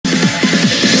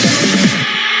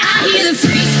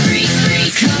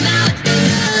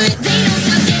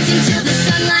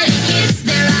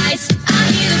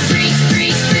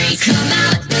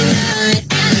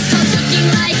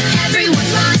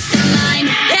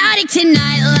addict to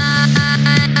nightlife.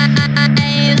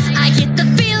 I get the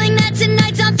feeling that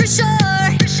tonight's on for sure.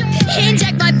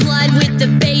 Inject my blood with the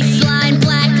baseline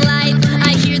black light.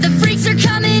 I hear the freaks are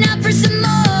coming out for some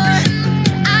more.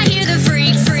 I hear the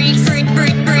freaks, freak, freak,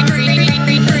 freak, freak, freak,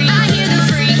 freak, freak. I hear the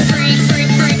freaks, freak, freak,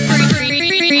 freak, freak, freak,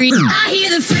 freak. I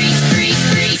hear the freaks, freaks,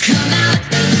 freaks come out.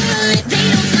 They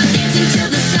don't stop dancing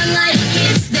till the sunlight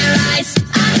hits their eyes.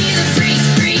 I hear the freaks,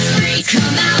 freaks, freaks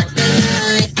come out.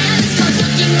 And this club's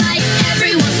looking like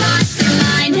everyone's lost their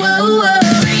mind. Whoa, whoa.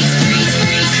 Freaks, freaks,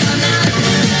 freaks come out.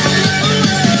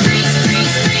 Freaks,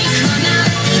 freaks, freaks come out.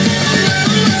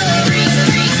 Freaks,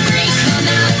 freaks, freaks come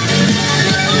out.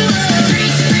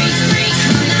 Freaks, freaks, freaks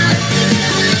come out.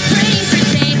 Praying for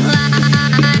daylight.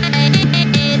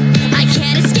 I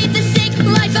can't escape the sick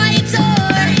life I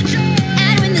adore.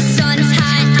 And when the sun's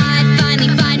high, I finally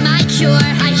find my cure.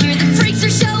 I hear the freaks are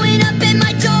showing up at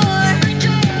my door.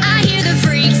 I hear the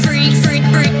freak, freak, freak,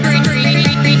 freak, freak, freak,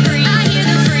 freak, freak. I hear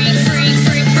the freak, freak,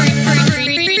 freak, freak, freak,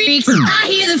 freak, freak. I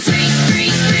hear the freaks,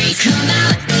 freaks, freaks come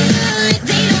out.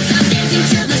 They don't stop dancing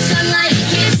till the sunlight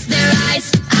hits their eyes.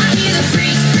 I hear the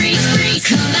freaks, freaks, freaks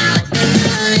come out.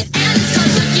 And this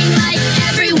club's looking like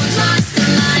everyone's lost their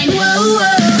mind. Whoa,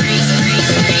 whoa. Freaks, freaks,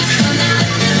 freaks come out.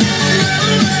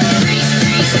 Freaks,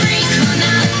 freaks, freaks come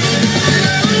out.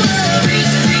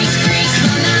 Freaks, freaks, freaks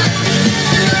come out.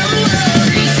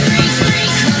 Freaks, freaks,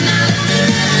 freaks come out.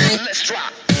 Let's drop.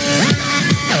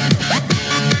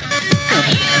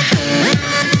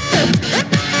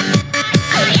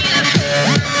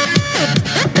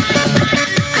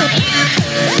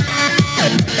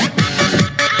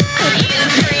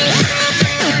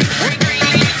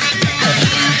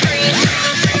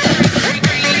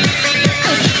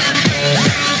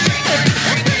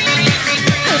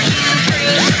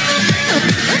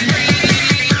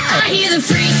 I hear the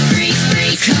freaks, freaks,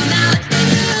 freaks come out.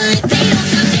 They don't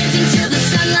stop dancing till the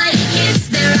sunlight hits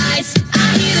their eyes.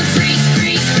 I hear the freaks,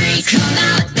 freaks, freaks come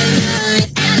out.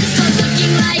 And this club's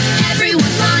looking like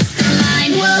everyone's lost their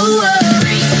mind. Whoa, whoa.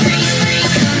 Freaks, freaks,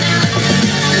 freaks come out.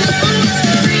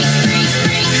 Freaks, freaks,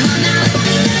 freaks come out.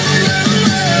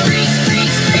 Freaks,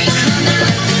 freaks, freaks come out.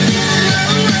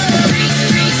 Freaks,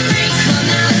 freaks, freaks come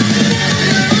out.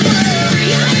 Freaks,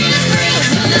 freaks, freaks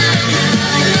come out.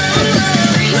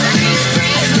 Freaks, freaks,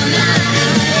 freaks come out.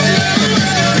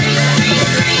 Freaks, freaks,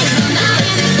 freaks come out.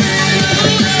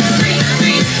 Freaks,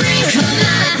 freaks, freaks come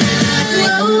out.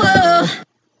 Whoa, whoa.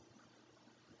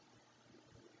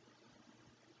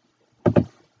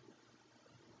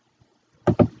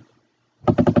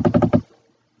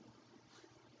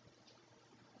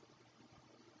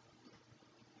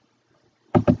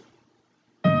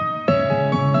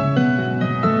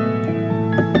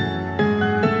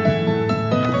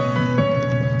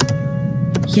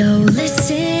 Yo,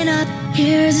 listen up,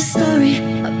 here's a story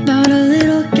about a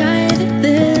little guy that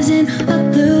lives in a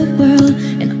blue world.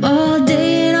 And all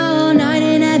day and all night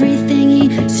and everything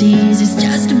he sees is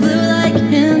just blue like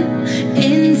him.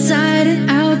 Inside and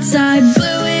outside,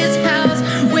 blue his house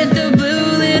with a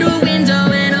blue little window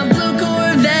and a blue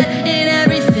Corvette. And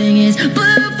everything is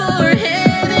blue for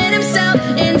him and himself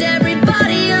and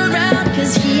everybody around,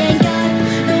 'cause he ain't got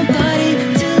nobody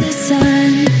to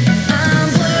listen. I'm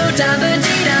blue,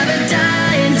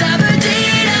 da-ba-dee-da-ba-die, and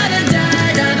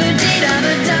da-ba-dee-da-ba-die,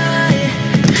 da-ba-dee-da-ba-die.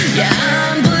 Yeah,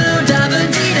 I'm blue,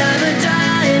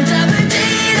 da-ba-dee-da-ba-die, and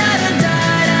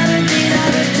da-ba-dee-da-ba-die,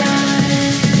 da-ba-dee-da-ba-die.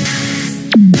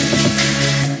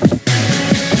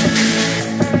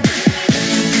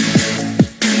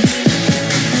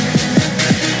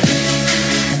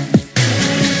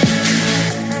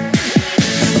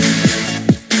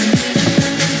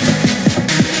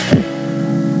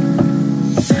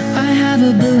 I have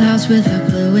a blue house with a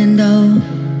blue window.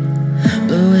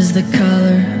 Blue is the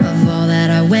color of all that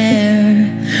I wear.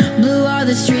 Blue are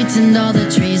the streets and all the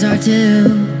trees are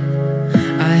too.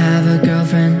 I have a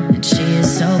girlfriend and she is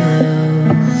so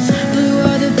blue. Blue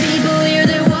are the people here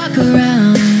that walk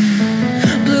around.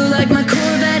 Blue like my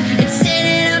Corvette, it's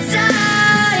sitting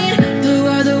outside. Blue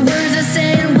are the words I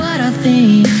say and what I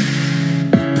think.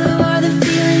 Blue are the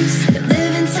feelings that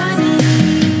live inside me.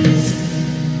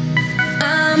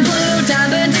 I'm blue,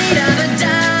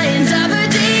 da-ba-dee-da-ba-die, and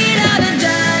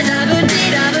da-ba-dee-da-ba-die,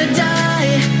 da-ba-dee-da-ba-die.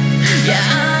 Yeah,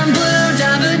 I'm blue,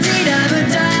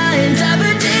 da-ba-dee-da-ba-die, and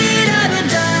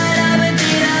da-ba-dee-da-ba-die,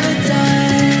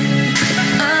 da-ba-dee-da-ba-die.